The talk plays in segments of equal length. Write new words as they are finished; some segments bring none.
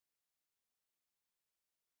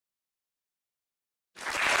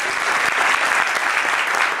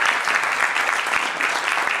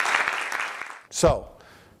So,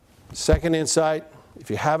 second insight, if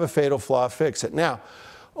you have a fatal flaw, fix it. Now,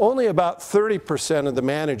 only about 30% of the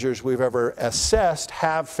managers we've ever assessed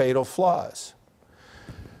have fatal flaws.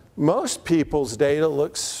 Most people's data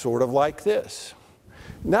looks sort of like this.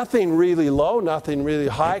 Nothing really low, nothing really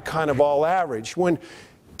high, kind of all average. When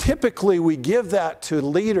typically we give that to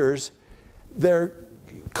leaders, their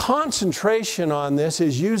concentration on this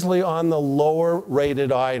is usually on the lower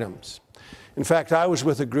rated items. In fact, I was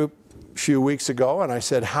with a group a few weeks ago and I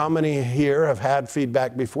said, how many here have had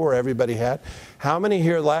feedback before? Everybody had. How many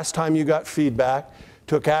here last time you got feedback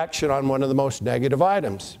took action on one of the most negative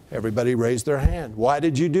items? Everybody raised their hand. Why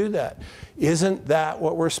did you do that? Isn't that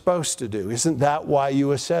what we're supposed to do? Isn't that why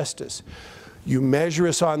you assessed us? You measure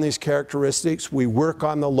us on these characteristics, we work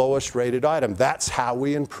on the lowest rated item. That's how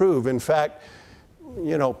we improve. In fact,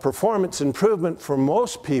 you know, performance improvement for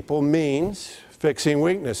most people means fixing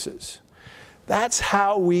weaknesses. That's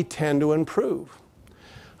how we tend to improve.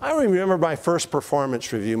 I remember my first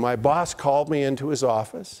performance review. My boss called me into his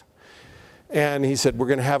office and he said, we're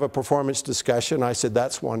going to have a performance discussion. I said,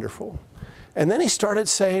 that's wonderful. And then he started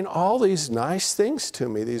saying all these nice things to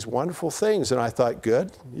me, these wonderful things. And I thought,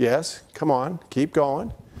 good, yes, come on, keep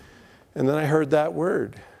going. And then I heard that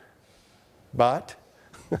word, but.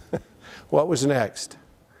 What was next?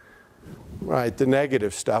 Right, the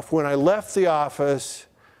negative stuff. When I left the office,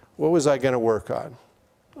 what was I going to work on?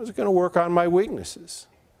 I was going to work on my weaknesses.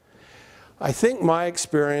 I think my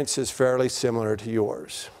experience is fairly similar to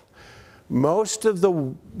yours. Most of the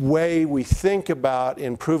way we think about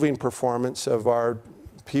improving performance of our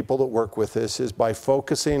people that work with us is by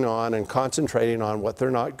focusing on and concentrating on what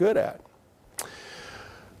they're not good at.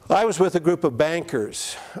 I was with a group of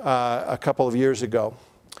bankers a couple of years ago.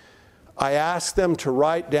 I asked them to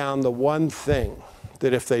write down the one thing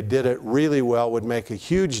that if they did it really well would make a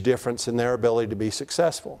huge difference in their ability to be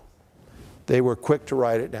successful. They were quick to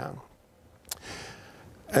write it down.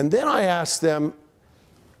 And then I asked them,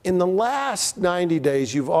 in the last 90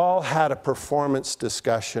 days, you've all had a performance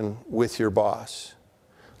discussion with your boss,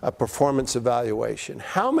 a performance evaluation.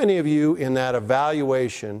 How many of you in that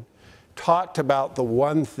evaluation talked about the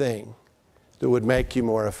one thing that would make you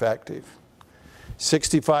more effective?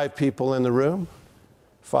 65 people in the room,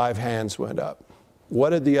 5 hands went up.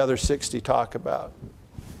 What did the other 60 talk about?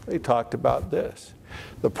 They talked about this.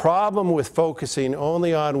 The problem with focusing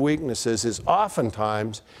only on weaknesses is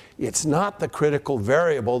oftentimes it's not the critical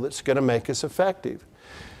variable that's going to make us effective.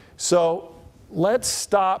 So let's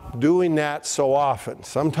stop doing that so often.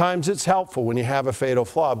 Sometimes it's helpful when you have a fatal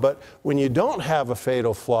flaw, but when you don't have a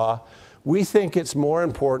fatal flaw, we think it's more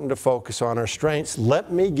important to focus on our strengths.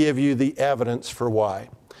 Let me give you the evidence for why.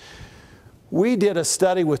 We did a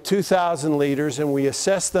study with 2,000 leaders and we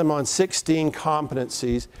assessed them on 16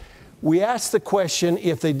 competencies. We asked the question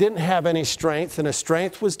if they didn't have any strength, and a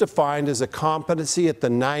strength was defined as a competency at the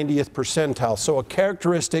 90th percentile, so a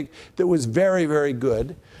characteristic that was very, very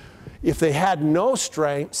good. If they had no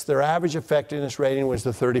strengths, their average effectiveness rating was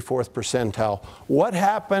the 34th percentile. What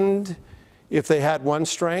happened if they had one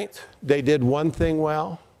strength? They did one thing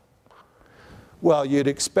well? Well, you'd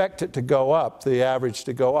expect it to go up, the average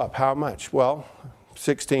to go up. How much? Well,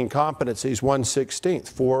 16 competencies, 1/16,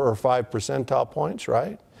 4 or 5 percentile points,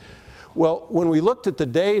 right? Well, when we looked at the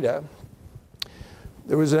data,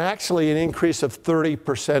 there was actually an increase of 30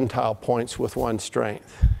 percentile points with one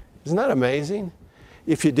strength. Isn't that amazing?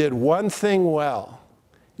 If you did one thing well,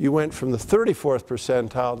 you went from the 34th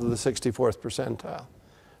percentile to the 64th percentile.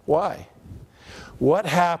 Why? What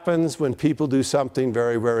happens when people do something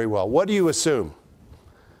very, very well? What do you assume?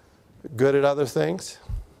 Good at other things?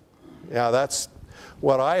 Yeah, that's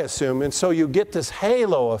what I assume. And so you get this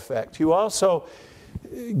halo effect. You also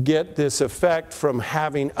get this effect from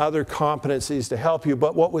having other competencies to help you.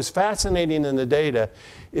 But what was fascinating in the data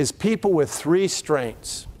is people with 3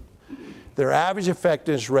 strengths, their average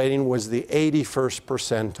effectiveness rating was the 81st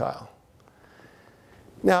percentile.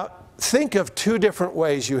 Now, think of 2 different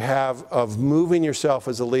ways you have of moving yourself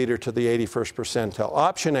as a leader to the 81st percentile.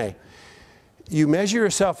 Option A, you measure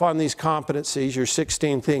yourself on these competencies, your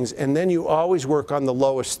 16 things, and then you always work on the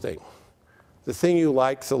lowest thing, the thing you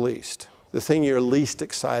like the least, the thing you're least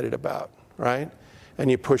excited about, right? And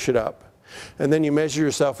you push it up. And then you measure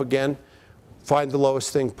yourself again, find the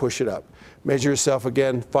lowest thing, push it up. Measure yourself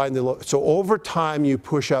again, find the lowest. So over time, you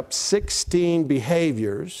push up 16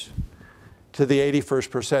 behaviors to the 81st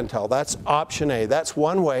percentile. That's option A. That's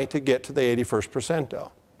one way to get to the 81st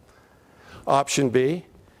percentile. Option B,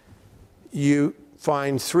 you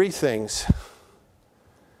find 3 things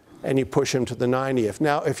and you push them to the 90th.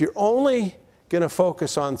 Now, if you're only going to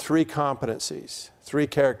focus on 3 competencies, 3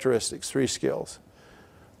 characteristics, 3 skills,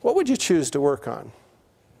 what would you choose to work on?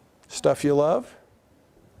 Stuff you love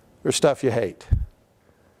or stuff you hate?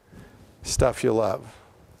 Stuff you love.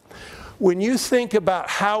 When you think about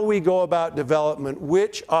how we go about development,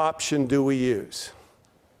 which option do we use?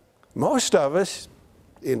 Most of us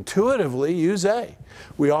intuitively use A.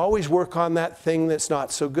 We always work on that thing that's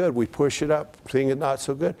not so good. We push it up, thing that's not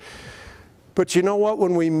so good. But you know what?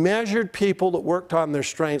 When we measured people that worked on their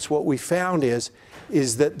strengths, what we found is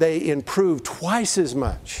that they improved twice as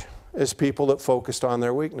much as people that focused on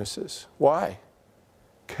their weaknesses. Why?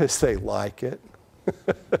 Because they like it.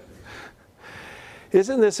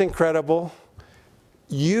 Isn't this incredible?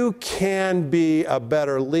 You can be a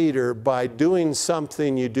better leader by doing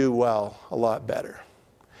something you do well a lot better.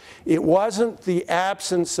 It wasn't the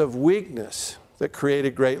absence of weakness that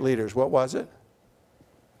created great leaders. What was it?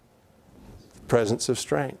 The presence of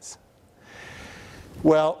strength.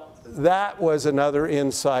 Well, that was another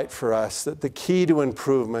insight for us, that the key to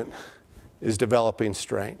improvement is developing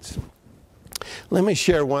strengths. Let me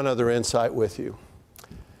share one other insight with you.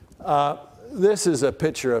 This is a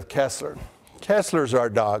picture of Kessler. Kessler's our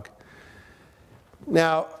dog.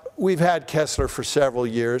 Now, we've had Kessler for several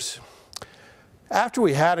years. After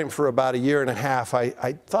we had him for about a year and a half, I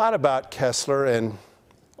thought about Kessler and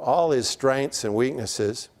all his strengths and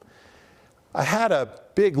weaknesses. I had a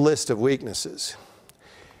big list of weaknesses.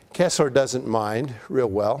 Kessler doesn't mind real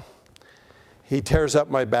well. He tears up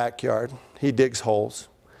my backyard. He digs holes.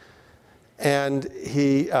 And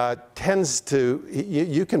he tends to,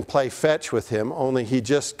 you can play fetch with him, only he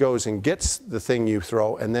just goes and gets the thing you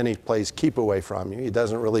throw, and then he plays keep away from you. He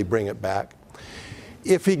doesn't really bring it back.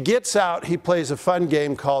 If he gets out, he plays a fun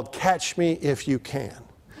game called Catch Me If You Can.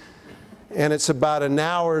 And it's about an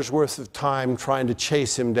hour's worth of time trying to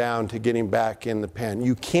chase him down to get him back in the pen.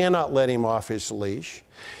 You cannot let him off his leash.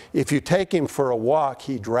 If you take him for a walk,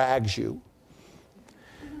 he drags you.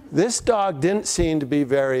 This dog didn't seem to be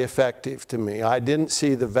very effective to me. I didn't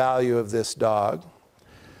see the value of this dog.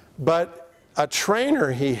 But a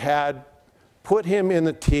trainer he had put him in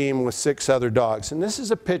the team with 6 other dogs. And this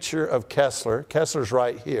is a picture of Kessler. Kessler's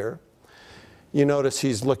right here. You notice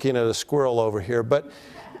he's looking at a squirrel over here. But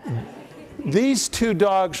these 2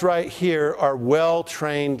 dogs right here are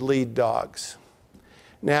well-trained lead dogs.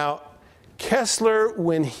 Now, Kessler,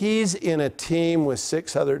 when he's in a team with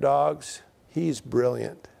 6 other dogs, he's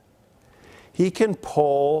brilliant. He can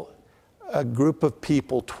pull a group of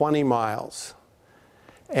people 20 miles,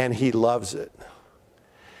 and he loves it.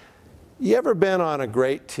 You ever been on a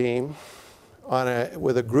great team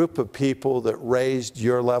with a group of people that raised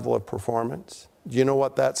your level of performance? Do you know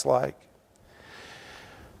what that's like?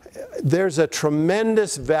 There's a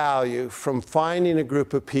tremendous value from finding a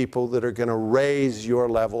group of people that are going to raise your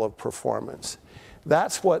level of performance.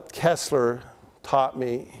 That's what Kessler taught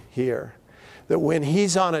me here. That when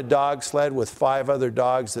he's on a dog sled with 5 other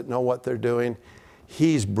dogs that know what they're doing,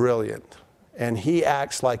 he's brilliant. And he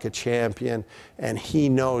acts like a champion, and he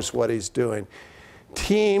knows what he's doing.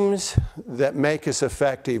 Teams that make us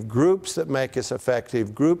effective, groups that make us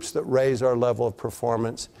effective, groups that raise our level of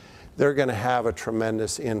performance, they're going to have a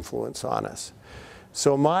tremendous influence on us.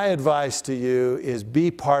 So my advice to you is be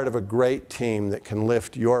part of a great team that can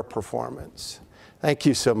lift your performance. Thank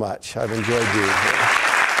you so much. I've enjoyed being here.